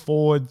moving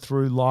forward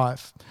through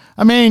life.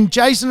 I mean,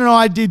 Jason and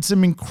I did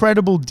some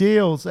incredible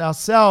deals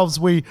ourselves.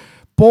 We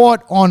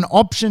bought on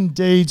option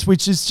deeds,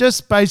 which is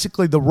just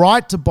basically the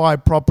right to buy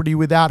property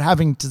without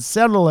having to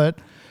settle it.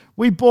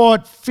 We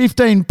bought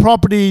 15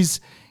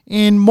 properties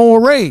in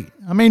Moree.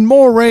 I mean,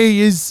 Moree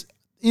is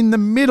in the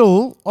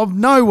middle of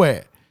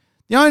nowhere.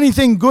 The only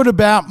thing good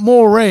about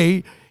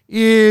Moree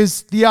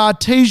is the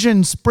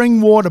artesian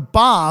spring water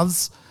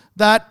baths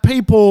that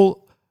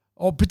people,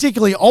 or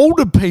particularly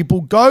older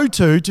people, go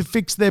to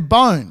fix their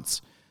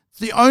bones. It's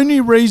the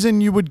only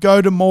reason you would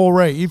go to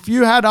Moree. If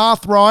you had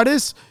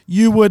arthritis,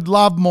 you would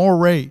love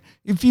Moree.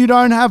 If you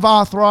don't have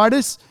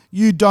arthritis,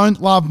 you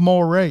don't love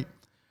Moree.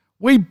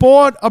 We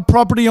bought a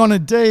property on a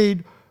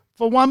deed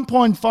for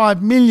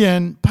 $1.5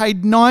 million,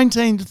 paid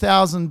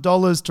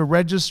 $19,000 to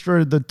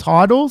register the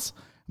titles.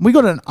 We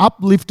got an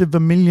uplift of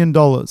 $1 million.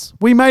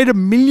 We made $1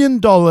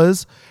 million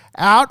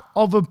out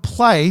of a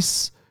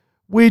place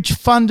which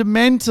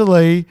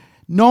fundamentally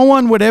no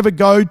one would ever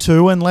go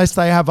to unless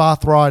they have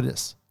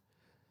arthritis.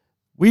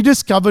 We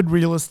discovered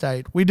real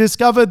estate. We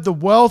discovered the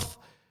wealth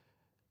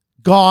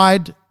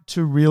guide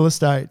to real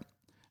estate.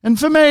 And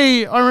for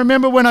me, I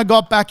remember when I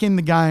got back in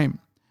the game,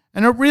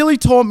 and it really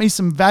taught me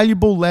some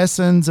valuable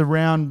lessons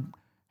around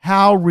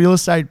how real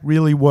estate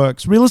really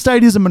works. Real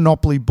estate is a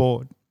monopoly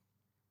board.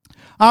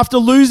 After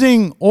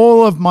losing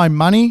all of my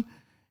money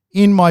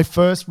in my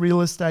first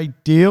real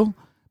estate deal,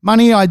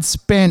 money I'd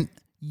spent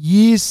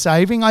years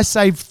saving, I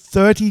saved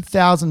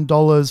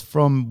 $30,000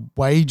 from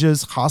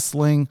wages,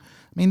 hustling.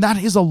 I mean,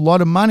 that is a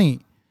lot of money.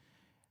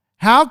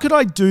 How could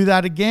I do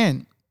that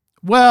again?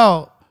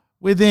 Well,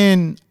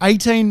 within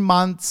 18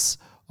 months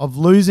of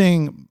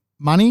losing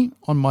money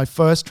on my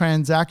first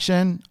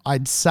transaction,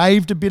 I'd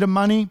saved a bit of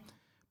money,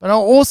 but I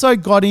also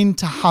got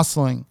into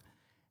hustling.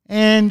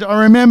 And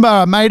I remember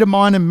a mate of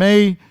mine and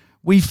me,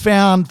 we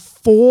found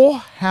four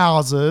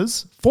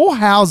houses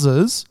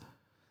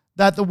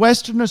that the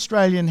Western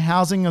Australian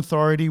Housing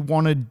Authority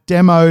wanted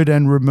demoed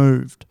and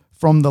removed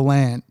from the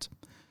land.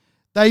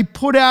 They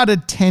put out a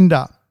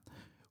tender.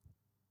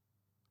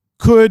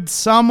 Could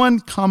someone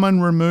come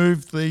and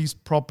remove these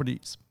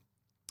properties?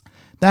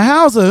 The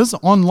houses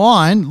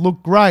online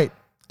look great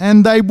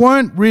and they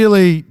weren't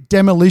really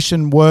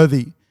demolition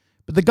worthy,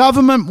 but the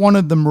government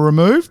wanted them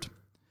removed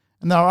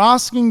and they were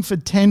asking for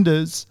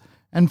tenders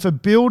and for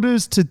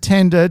builders to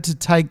tender to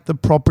take the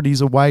properties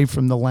away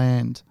from the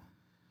land.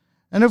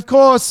 And of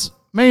course,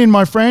 me and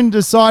my friend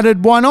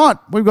decided, why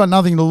not? We've got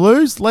nothing to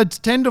lose. Let's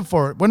tender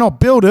for it. We're not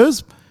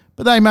builders,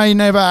 but they may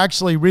never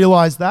actually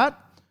realize that.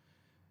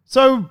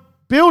 So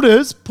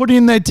builders put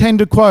in their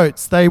tender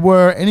quotes. They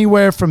were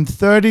anywhere from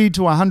 $30,000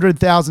 to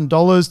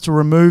 $100,000 to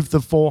remove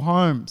the 4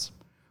 homes.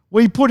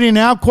 We put in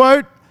our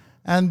quote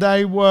and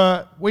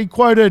we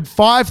quoted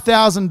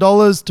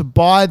 $5,000 to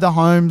buy the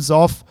homes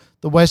off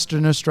the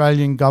Western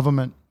Australian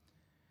government.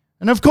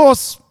 And of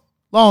course,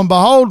 lo and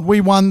behold,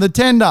 we won the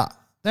tender.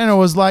 Then it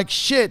was like,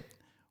 shit,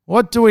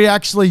 what do we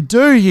actually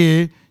do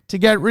here to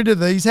get rid of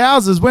these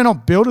houses? We're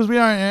not builders. We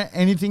don't know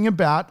anything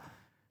about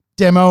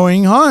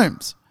demoing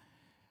homes.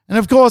 And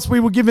of course, we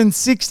were given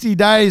 60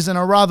 days and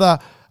a rather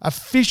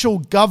official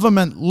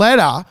government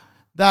letter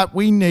that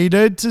we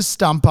needed to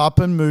stump up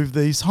and move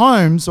these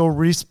homes or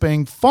risk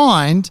being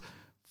fined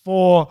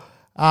for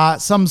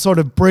some sort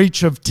of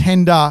breach of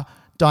tender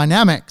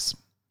dynamics.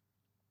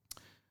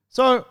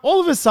 So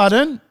all of a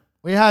sudden,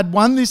 we had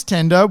won this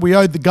tender. We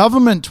owed the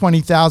government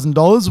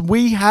 $20,000.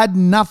 We had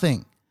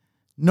nothing.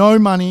 No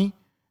money,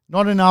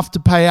 not enough to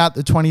pay out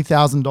the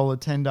 $20,000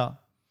 tender.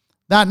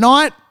 That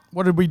night,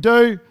 what did we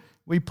do?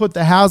 We put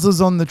the houses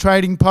on the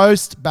Trading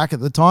Post back at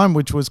the time,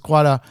 which was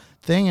quite a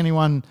thing.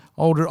 Anyone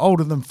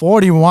older than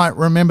 40 might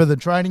remember the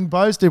Trading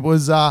Post. It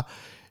was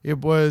if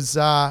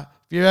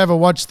you ever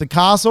watched The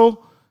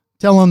Castle,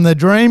 Tell Them They're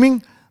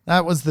Dreaming,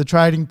 that was the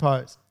Trading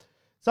Post.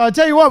 So I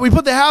tell you what, we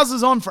put the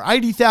houses on for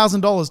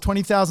 $80,000,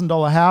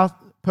 $20,000 house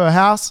per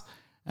house,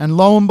 and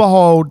lo and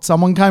behold,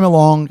 someone came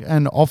along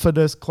and offered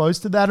us close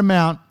to that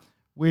amount,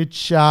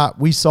 which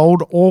we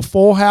sold all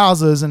 4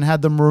 houses and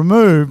had them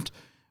removed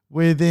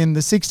within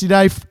the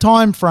 60-day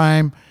time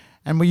frame,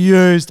 and we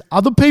used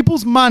other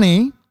people's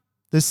money,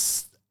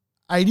 this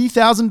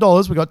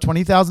 $80,000, we got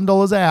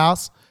 $20,000 a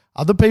house,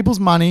 other people's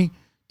money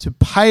to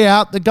pay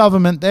out the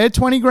government their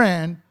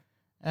 $20,000.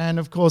 And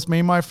of course, me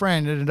and my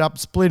friend ended up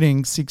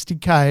splitting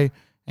 $60K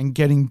and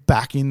getting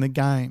back in the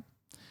game.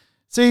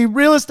 See,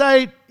 real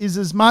estate is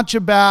as much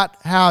about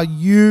how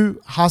you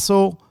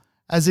hustle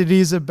as it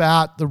is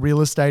about the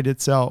real estate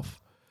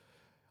itself.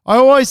 I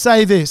always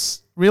say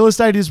this, real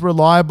estate is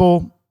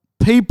reliable,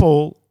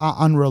 people are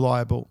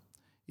unreliable.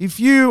 If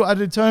you are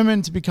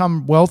determined to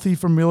become wealthy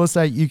from real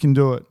estate, you can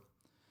do it.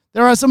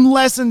 There are some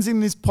lessons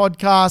in this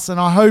podcast and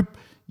I hope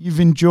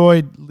you've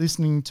enjoyed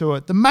listening to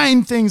it. The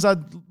main things I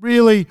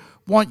really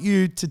want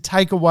you to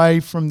take away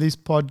from this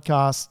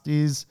podcast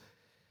is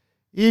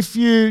if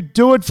you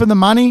do it for the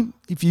money,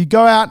 if you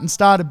go out and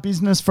start a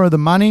business for the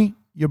money,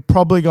 you're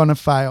probably going to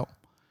fail.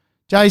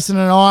 Jason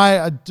and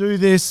I do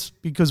this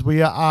because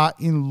we are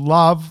in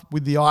love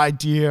with the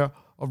idea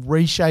of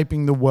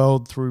reshaping the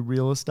world through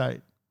real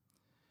estate.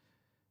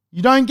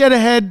 You don't get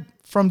ahead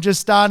from just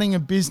starting a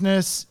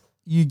business.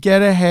 You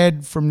get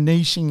ahead from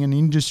niching an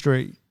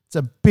industry. It's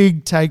a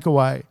big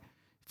takeaway.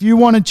 If you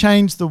want to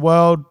change the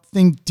world,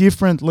 think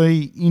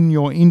differently in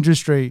your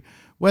industry.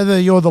 Whether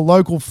you're the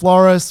local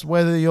florist,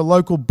 whether you're a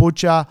local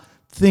butcher,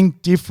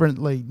 think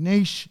differently.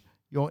 Niche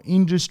your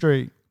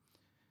industry.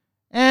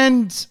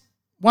 And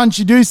once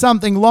you do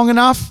something long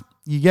enough,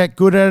 you get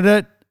good at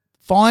it,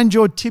 find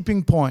your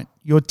tipping point,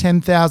 your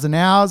 10,000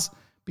 hours,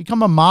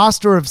 become a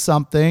master of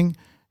something,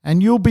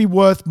 and you'll be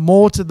worth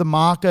more to the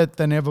market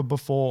than ever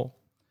before.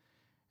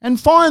 And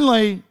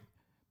finally,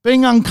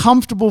 being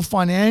uncomfortable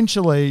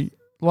financially,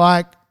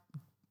 like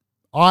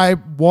I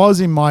was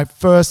in my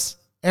first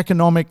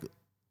economic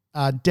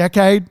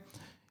decade,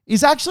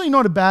 is actually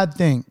not a bad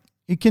thing.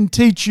 It can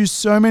teach you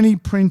so many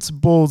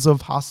principles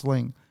of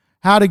hustling,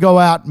 how to go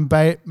out and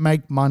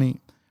make money.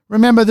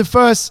 Remember, the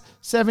first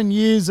 7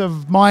 years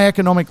of my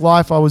economic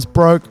life, I was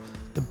broke.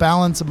 The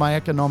balance of my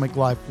economic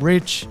life,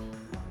 rich.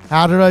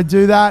 How did I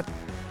do that?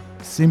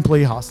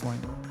 Simply hustling.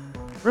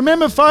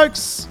 Remember,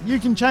 folks, you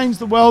can change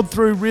the world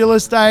through real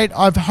estate.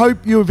 I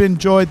hope you have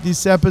enjoyed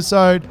this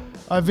episode.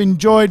 I've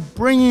enjoyed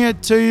bringing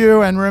it to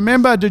you. And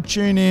remember to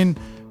tune in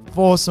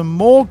for some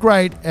more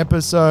great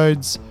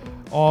episodes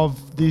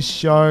of this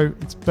show.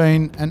 It's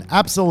been an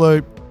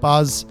absolute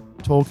buzz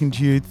talking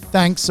to you.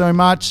 Thanks so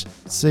much.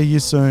 See you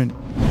soon.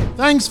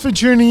 Thanks for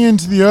tuning in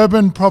to the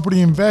Urban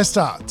Property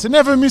Investor. To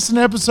never miss an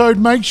episode,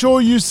 make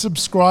sure you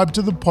subscribe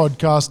to the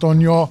podcast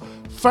on your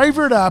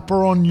favorite app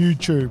or on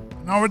YouTube.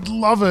 And I would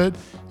love it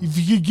if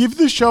you could give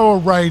the show a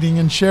rating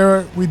and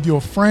share it with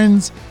your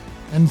friends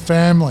and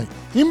family.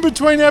 In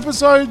between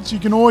episodes, you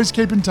can always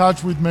keep in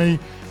touch with me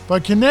by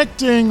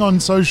connecting on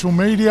social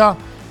media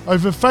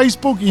over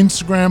Facebook,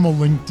 Instagram, or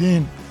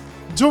LinkedIn.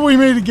 Until we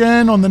meet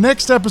again on the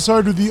next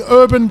episode of the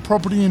Urban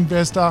Property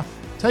Investor,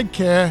 take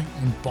care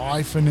and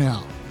bye for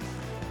now.